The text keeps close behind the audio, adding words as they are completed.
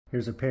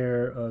Here's a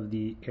pair of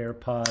the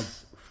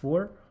AirPods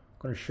 4. I'm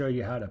going to show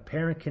you how to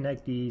pair and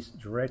connect these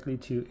directly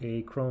to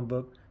a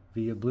Chromebook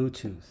via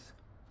Bluetooth.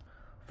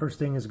 First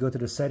thing is go to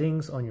the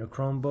settings on your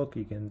Chromebook.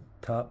 You can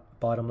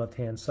bottom left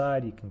hand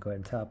side, you can go ahead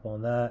and tap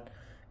on that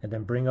and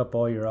then bring up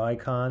all your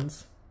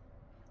icons.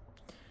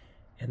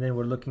 And then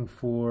we're looking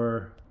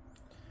for,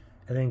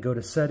 and then go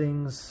to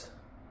settings.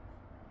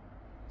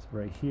 It's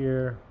right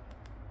here.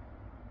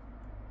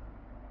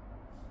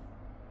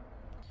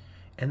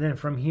 And then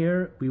from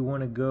here, we want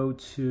to go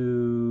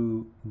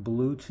to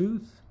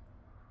Bluetooth.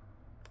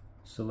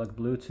 Select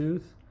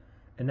Bluetooth.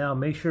 And now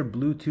make sure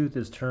Bluetooth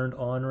is turned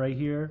on right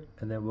here.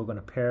 And then we're going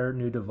to pair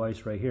new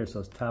device right here. So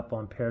let's tap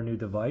on pair new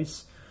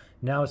device.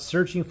 Now it's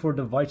searching for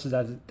devices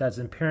that's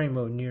in pairing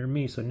mode near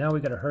me. So now we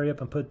got to hurry up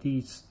and put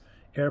these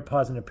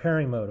AirPods in a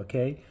pairing mode,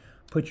 okay?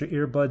 Put your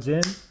earbuds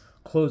in,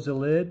 close the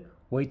lid,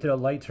 wait till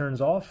the light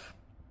turns off.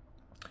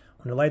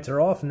 When the lights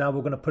are off, now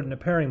we're going to put it in a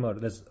pairing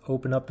mode. Let's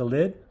open up the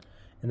lid.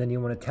 And then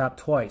you want to tap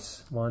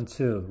twice, 1,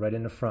 2, right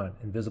in the front,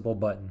 invisible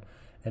button.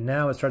 And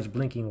now it starts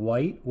blinking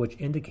white, which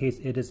indicates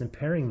it is in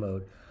pairing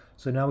mode.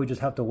 So now we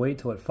just have to wait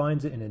till it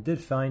finds it, and it did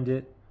find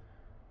it.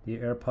 The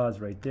AirPods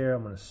right there,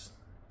 I'm going to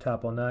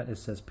tap on that. It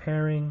says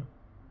pairing.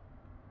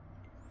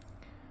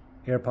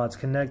 AirPods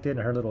connected, and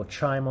I heard a little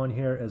chime on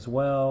here as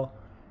well.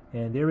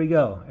 And there we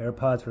go,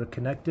 AirPods were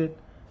connected,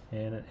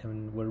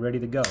 and we're ready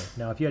to go.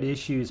 Now if you had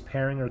issues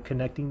pairing or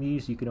connecting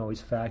these, you can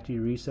always factory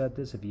reset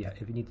this. If you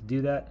need to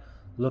do that,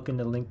 look in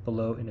the link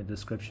below in the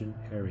description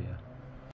area.